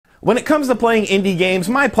When it comes to playing indie games,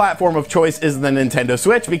 my platform of choice is the Nintendo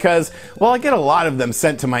Switch because, well, I get a lot of them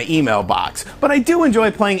sent to my email box. But I do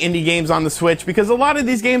enjoy playing indie games on the Switch because a lot of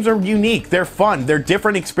these games are unique, they're fun, they're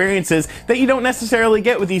different experiences that you don't necessarily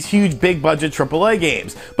get with these huge big budget AAA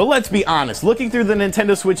games. But let's be honest, looking through the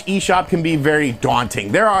Nintendo Switch eShop can be very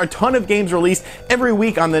daunting. There are a ton of games released every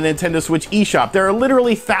week on the Nintendo Switch eShop. There are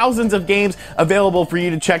literally thousands of games available for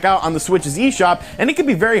you to check out on the Switch's eShop, and it can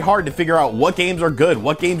be very hard to figure out what games are good,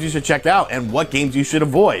 what games you should check out, and what games you should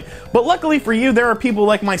avoid. But luckily for you, there are people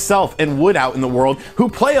like myself and Wood out in the world who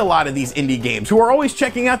play a lot of these indie games, who are always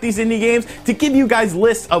checking out these indie games to give you guys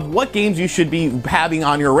lists of what games you should be having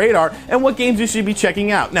on your radar and what games you should be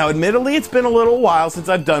checking out. Now, admittedly, it's been a little while since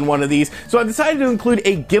I've done one of these, so I've decided to include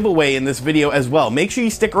a giveaway in this video as well. Make sure you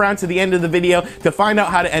stick around to the end of the video to find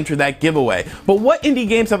out how to enter that giveaway. But what indie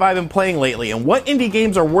games have I been playing lately, and what indie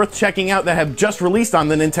games are worth checking out that have just released on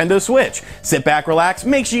the Nintendo Switch? Sit back, relax,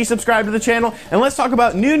 make sure you subscribe to the channel, and let's talk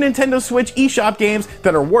about new Nintendo Switch eShop games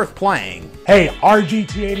that are worth playing. Hey,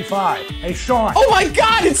 RGT 85. Hey, Sean. Oh my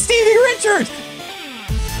god, it's Stevie Richards!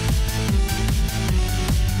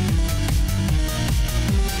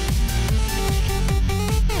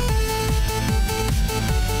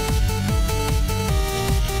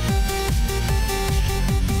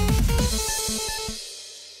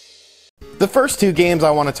 The first two games I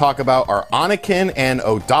want to talk about are Anakin and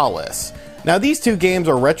Odalis. Now, these two games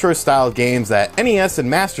are retro-styled games that NES and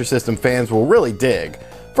Master System fans will really dig.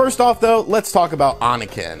 First off though, let's talk about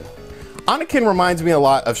Anakin. Anakin reminds me a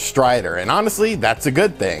lot of Strider, and honestly, that's a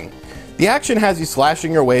good thing. The action has you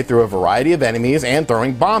slashing your way through a variety of enemies and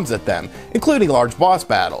throwing bombs at them, including large boss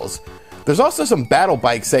battles. There's also some battle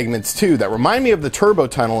bike segments too that remind me of the Turbo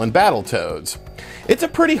Tunnel in Battletoads. It's a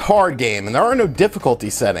pretty hard game and there are no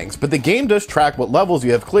difficulty settings, but the game does track what levels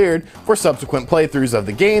you have cleared for subsequent playthroughs of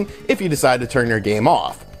the game if you decide to turn your game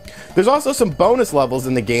off. There's also some bonus levels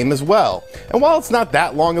in the game as well, and while it's not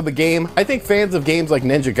that long of a game, I think fans of games like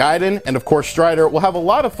Ninja Gaiden and of course Strider will have a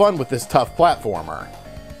lot of fun with this tough platformer.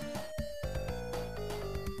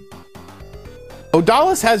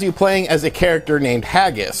 Odalis has you playing as a character named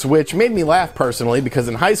Haggis, which made me laugh personally because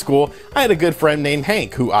in high school I had a good friend named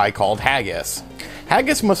Hank who I called Haggis.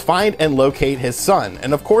 Haggis must find and locate his son,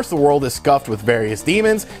 and of course the world is scuffed with various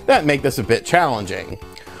demons that make this a bit challenging.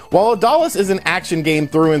 While Odalis is an action game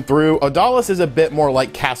through and through, Odalis is a bit more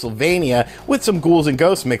like Castlevania with some ghouls and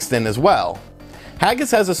ghosts mixed in as well.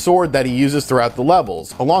 Haggis has a sword that he uses throughout the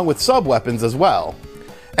levels, along with sub-weapons as well.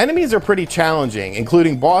 Enemies are pretty challenging,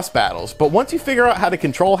 including boss battles, but once you figure out how to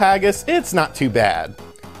control Haggis, it's not too bad.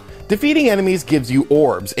 Defeating enemies gives you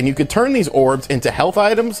orbs, and you can turn these orbs into health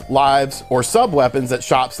items, lives, or sub-weapons at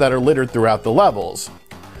shops that are littered throughout the levels.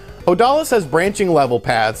 Odalis has branching level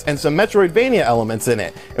paths and some Metroidvania elements in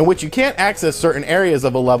it, in which you can't access certain areas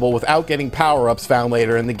of a level without getting power-ups found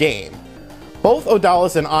later in the game. Both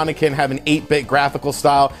Odalis and Anakin have an 8-bit graphical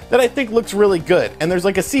style that I think looks really good, and there's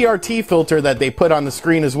like a CRT filter that they put on the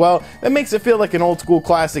screen as well that makes it feel like an old-school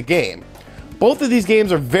classic game. Both of these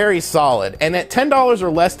games are very solid, and at $10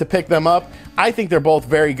 or less to pick them up, I think they're both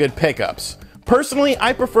very good pickups. Personally,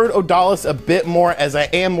 I preferred Odalis a bit more as I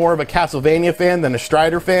am more of a Castlevania fan than a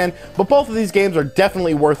Strider fan, but both of these games are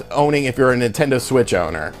definitely worth owning if you're a Nintendo Switch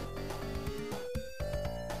owner.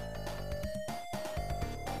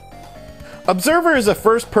 Observer is a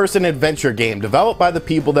first-person adventure game developed by the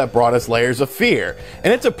people that brought us Layers of Fear,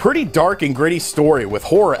 and it's a pretty dark and gritty story with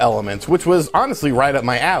horror elements, which was honestly right up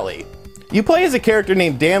my alley. You play as a character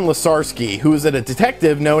named Dan Lasarski, who is a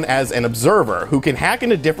detective known as an observer, who can hack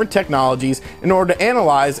into different technologies in order to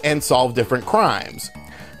analyze and solve different crimes.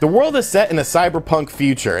 The world is set in a cyberpunk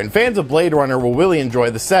future, and fans of Blade Runner will really enjoy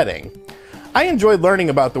the setting. I enjoyed learning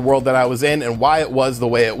about the world that I was in and why it was the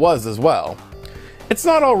way it was as well. It's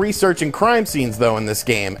not all research and crime scenes though in this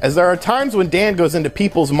game, as there are times when Dan goes into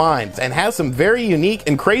people's minds and has some very unique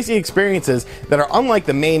and crazy experiences that are unlike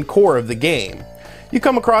the main core of the game. You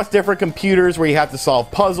come across different computers where you have to solve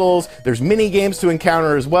puzzles, there's mini games to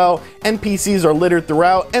encounter as well, NPCs are littered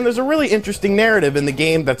throughout, and there's a really interesting narrative in the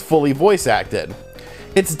game that's fully voice acted.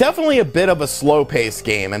 It's definitely a bit of a slow-paced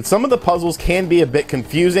game, and some of the puzzles can be a bit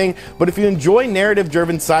confusing, but if you enjoy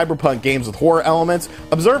narrative-driven cyberpunk games with horror elements,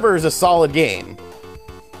 Observer is a solid game.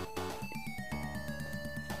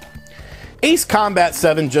 Ace Combat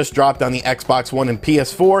 7 just dropped on the Xbox One and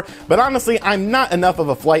PS4, but honestly, I'm not enough of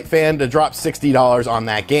a Flight fan to drop $60 on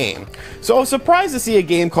that game. So I was surprised to see a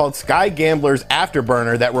game called Sky Gambler's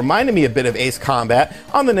Afterburner that reminded me a bit of Ace Combat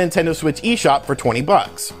on the Nintendo Switch eShop for 20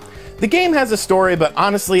 bucks. The game has a story, but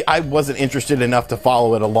honestly, I wasn't interested enough to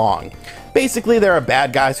follow it along. Basically, there are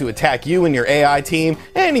bad guys who attack you and your AI team,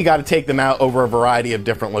 and you gotta take them out over a variety of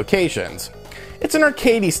different locations. It's an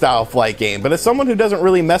arcadey style flight game, but as someone who doesn't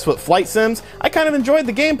really mess with flight sims, I kind of enjoyed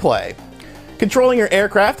the gameplay. Controlling your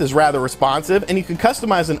aircraft is rather responsive, and you can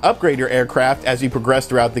customize and upgrade your aircraft as you progress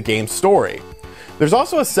throughout the game's story. There's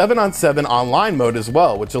also a 7-on-7 online mode as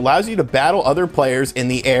well, which allows you to battle other players in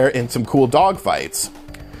the air in some cool dogfights.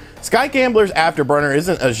 Sky Gambler's Afterburner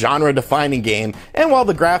isn't a genre-defining game, and while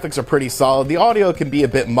the graphics are pretty solid, the audio can be a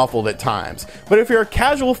bit muffled at times. But if you're a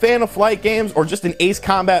casual fan of flight games, or just an Ace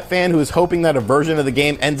Combat fan who is hoping that a version of the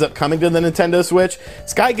game ends up coming to the Nintendo Switch,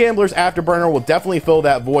 Sky Gambler's Afterburner will definitely fill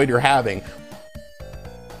that void you're having.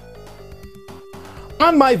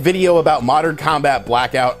 On my video about Modern Combat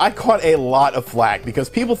Blackout, I caught a lot of flack because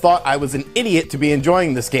people thought I was an idiot to be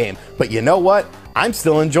enjoying this game, but you know what? I'm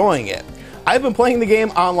still enjoying it. I've been playing the game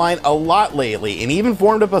online a lot lately and even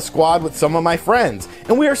formed up a squad with some of my friends,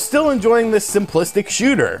 and we are still enjoying this simplistic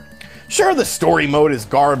shooter. Sure, the story mode is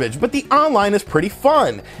garbage, but the online is pretty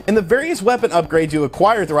fun, and the various weapon upgrades you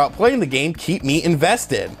acquire throughout playing the game keep me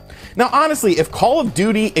invested. Now honestly, if Call of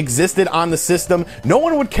Duty existed on the system, no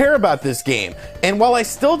one would care about this game. And while I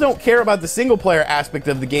still don't care about the single player aspect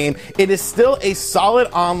of the game, it is still a solid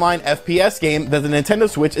online FPS game that the Nintendo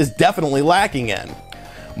Switch is definitely lacking in.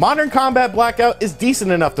 Modern Combat Blackout is decent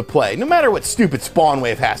enough to play, no matter what stupid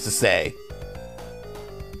Spawnwave has to say.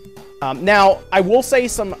 Now, I will say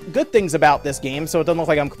some good things about this game, so it doesn't look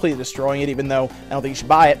like I'm completely destroying it, even though I don't think you should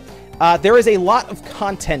buy it. There is a lot of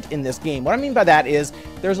content in this game. What I mean by that is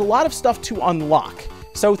there's a lot of stuff to unlock.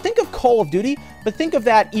 So think of Call of Duty, but think of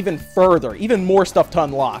that even further, even more stuff to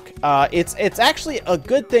unlock. It's actually a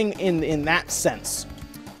good thing in that sense,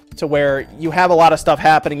 to where you have a lot of stuff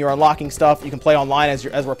happening, you're unlocking stuff, you can play online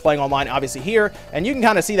as we're playing online obviously here, and you can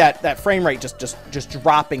kind of see that frame rate just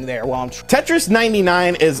dropping there while I'm... Tetris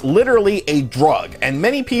 99 is literally a drug, and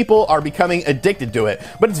many people are becoming addicted to it,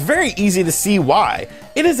 but it's very easy to see why.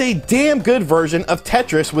 It is a damn good version of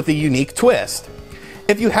Tetris with a unique twist.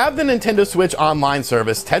 If you have the Nintendo Switch online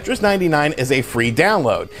service, Tetris 99 is a free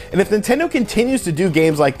download, and if Nintendo continues to do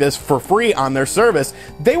games like this for free on their service,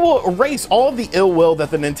 they will erase all of the ill will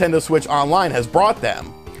that the Nintendo Switch Online has brought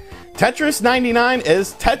them. Tetris 99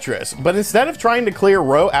 is Tetris, but instead of trying to clear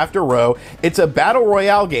row after row, it's a battle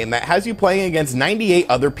royale game that has you playing against 98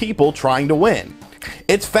 other people trying to win.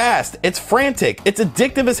 It's fast, it's frantic, it's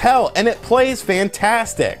addictive as hell, and it plays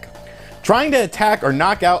fantastic. Trying to attack or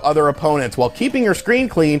knock out other opponents while keeping your screen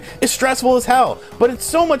clean is stressful as hell, but it's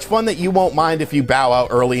so much fun that you won't mind if you bow out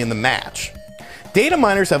early in the match. Data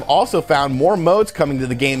miners have also found more modes coming to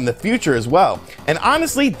the game in the future as well, and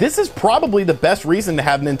honestly, this is probably the best reason to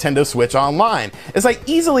have Nintendo Switch Online, as I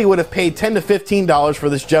easily would have paid $10 to $15 for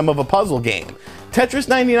this gem of a puzzle game. Tetris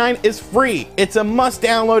 99 is free, it's a must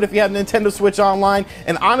download if you have Nintendo Switch Online,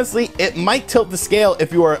 and honestly, it might tilt the scale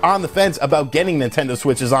if you are on the fence about getting Nintendo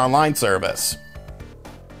Switch's online service.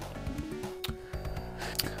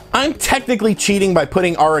 I'm technically cheating by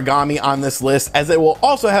putting Origami on this list, as it will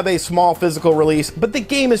also have a small physical release, but the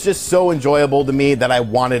game is just so enjoyable to me that I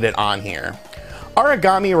wanted it on here.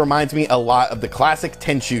 Origami reminds me a lot of the classic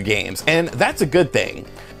Tenchu games, and that's a good thing.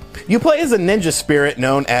 You play as a ninja spirit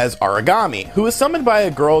known as Origami, who is summoned by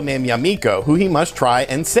a girl named Yamiko, who he must try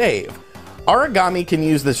and save. Origami can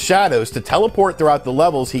use the shadows to teleport throughout the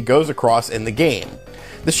levels he goes across in the game.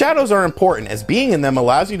 The shadows are important, as being in them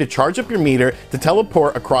allows you to charge up your meter to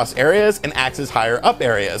teleport across areas and access higher up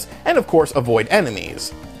areas, and of course avoid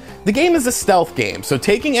enemies. The game is a stealth game, so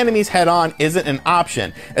taking enemies head on isn't an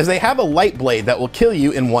option, as they have a light blade that will kill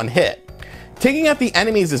you in one hit. Taking out the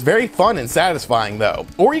enemies is very fun and satisfying though,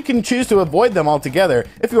 or you can choose to avoid them altogether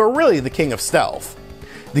if you are really the king of stealth.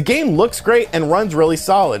 The game looks great and runs really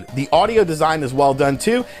solid, the audio design is well done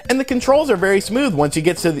too, and the controls are very smooth once you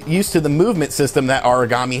get used to the movement system that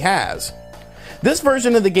Origami has. This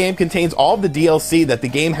version of the game contains all of the DLC that the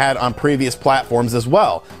game had on previous platforms as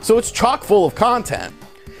well, so it's chock full of content.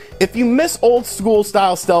 If you miss old school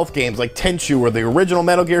style stealth games like Tenchu or the original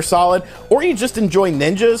Metal Gear Solid, or you just enjoy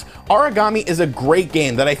ninjas, Origami is a great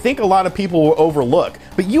game that I think a lot of people will overlook,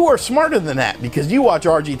 but you are smarter than that because you watch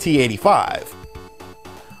RGT 85.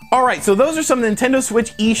 Alright, so those are some Nintendo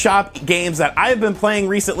Switch eShop games that I've been playing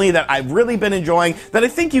recently that I've really been enjoying that I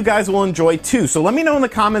think you guys will enjoy too. So let me know in the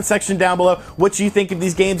comments section down below what you think of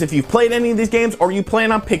these games, if you've played any of these games or you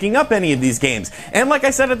plan on picking up any of these games. And like I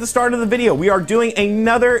said at the start of the video, we are doing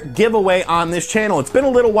another giveaway on this channel. It's been a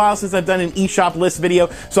little while since I've done an eShop list video,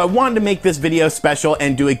 so I wanted to make this video special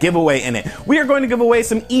and do a giveaway in it. We are going to give away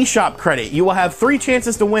some eShop credit. You will have 3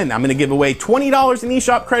 chances to win. I'm going to give away $20 in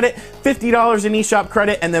eShop credit, $50 in eShop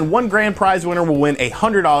credit, and then then one grand prize winner will win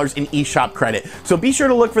 $100 in eShop credit. So be sure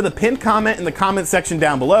to look for the pinned comment in the comment section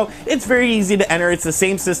down below. It's very easy to enter. It's the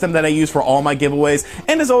same system that I use for all my giveaways.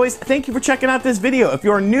 And as always, thank you for checking out this video. If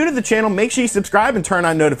you're new to the channel, make sure you subscribe and turn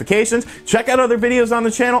on notifications. Check out other videos on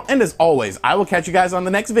the channel. And as always, I will catch you guys on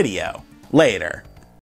the next video. Later.